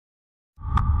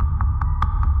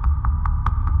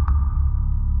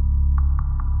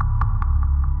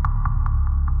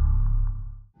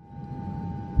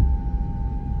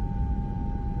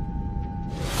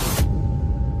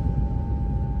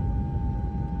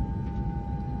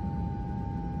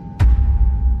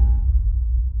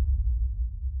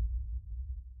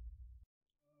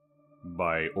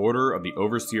By order of the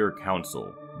Overseer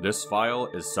Council, this file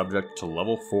is subject to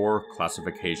Level 4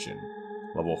 classification.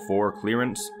 Level 4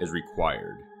 clearance is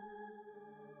required.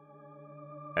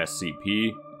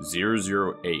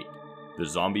 SCP-008, The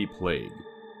Zombie Plague.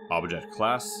 Object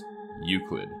Class: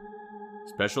 Euclid.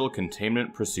 Special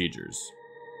Containment Procedures.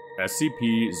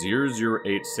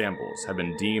 SCP-008 samples have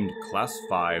been deemed Class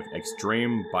 5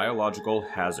 Extreme Biological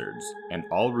Hazards, and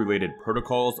all related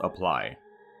protocols apply.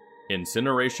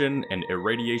 Incineration and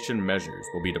irradiation measures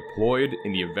will be deployed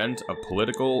in the event of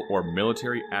political or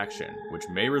military action, which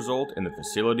may result in the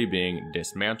facility being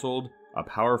dismantled, a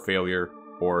power failure,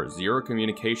 or zero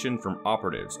communication from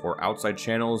operatives or outside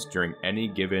channels during any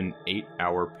given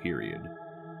 8-hour period.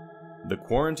 The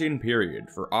quarantine period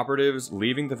for operatives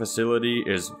leaving the facility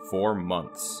is 4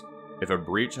 months. If a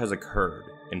breach has occurred,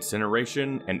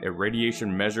 incineration and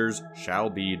irradiation measures shall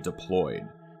be deployed.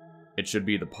 It should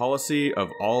be the policy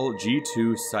of all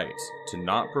G2 sites to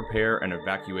not prepare an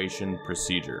evacuation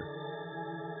procedure.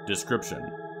 Description: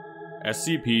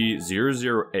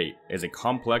 SCP-008 is a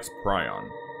complex prion,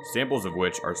 samples of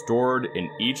which are stored in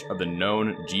each of the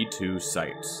known G2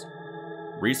 sites.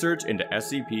 Research into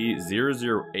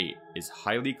SCP-008 is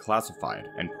highly classified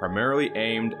and primarily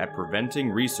aimed at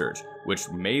preventing research which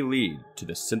may lead to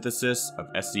the synthesis of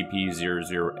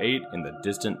SCP-008 in the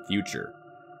distant future.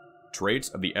 Traits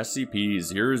of the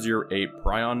SCP-008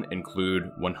 prion include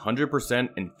 100%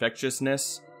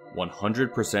 infectiousness,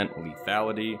 100%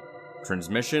 lethality,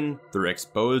 transmission through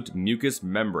exposed mucous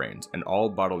membranes and all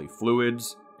bodily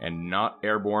fluids, and not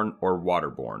airborne or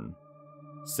waterborne.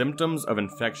 Symptoms of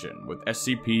infection with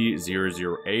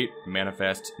SCP-008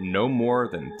 manifest no more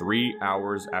than 3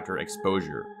 hours after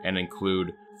exposure and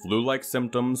include flu-like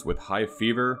symptoms with high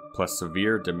fever plus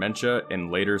severe dementia in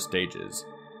later stages.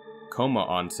 Coma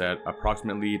onset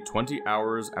approximately 20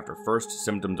 hours after first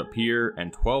symptoms appear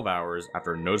and 12 hours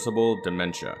after noticeable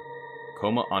dementia.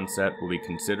 Coma onset will be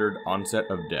considered onset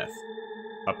of death.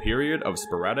 A period of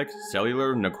sporadic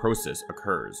cellular necrosis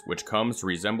occurs, which comes to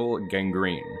resemble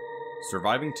gangrene.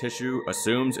 Surviving tissue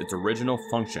assumes its original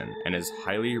function and is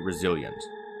highly resilient.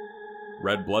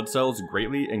 Red blood cells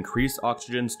greatly increase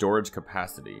oxygen storage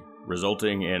capacity,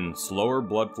 resulting in slower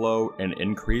blood flow and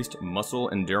increased muscle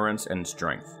endurance and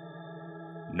strength.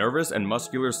 Nervous and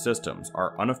muscular systems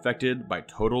are unaffected by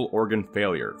total organ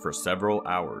failure for several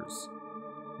hours.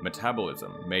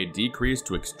 Metabolism may decrease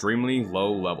to extremely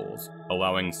low levels,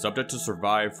 allowing subject to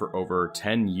survive for over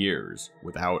 10 years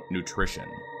without nutrition.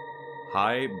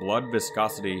 High blood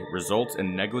viscosity results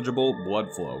in negligible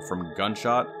blood flow from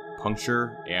gunshot,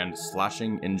 puncture, and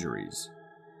slashing injuries.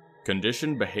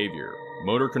 Conditioned behavior,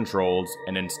 motor controls,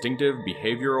 and instinctive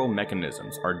behavioral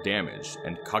mechanisms are damaged,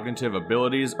 and cognitive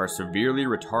abilities are severely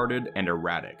retarded and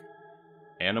erratic.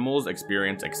 Animals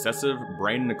experience excessive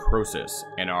brain necrosis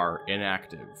and are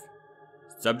inactive.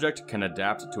 Subject can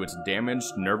adapt to its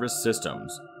damaged nervous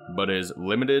systems, but is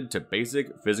limited to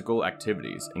basic physical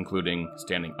activities including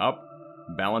standing up,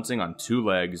 balancing on 2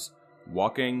 legs,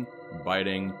 walking,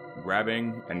 biting,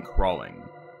 grabbing, and crawling.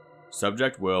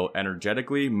 Subject will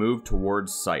energetically move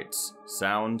towards sights,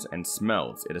 sounds, and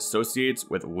smells it associates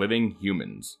with living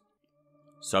humans.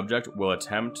 Subject will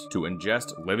attempt to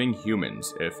ingest living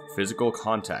humans if physical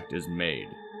contact is made.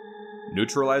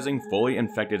 Neutralizing fully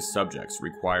infected subjects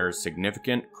requires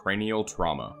significant cranial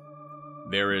trauma.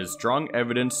 There is strong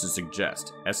evidence to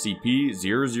suggest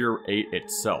SCP-008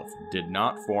 itself did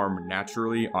not form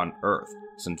naturally on Earth,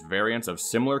 since variants of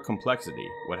similar complexity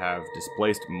would have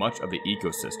displaced much of the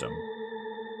ecosystem.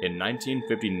 In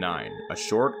 1959, a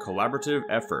short collaborative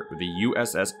effort with the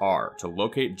USSR to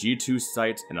locate G2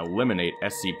 sites and eliminate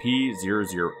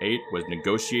SCP-008 was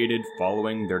negotiated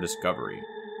following their discovery.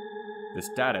 The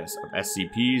status of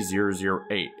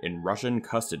SCP-008 in Russian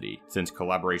custody since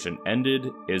collaboration ended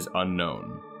is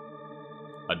unknown.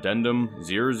 Addendum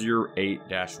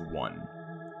 008-1.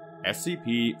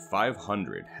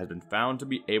 SCP-500 has been found to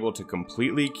be able to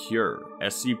completely cure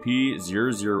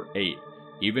SCP-008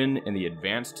 even in the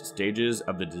advanced stages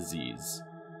of the disease.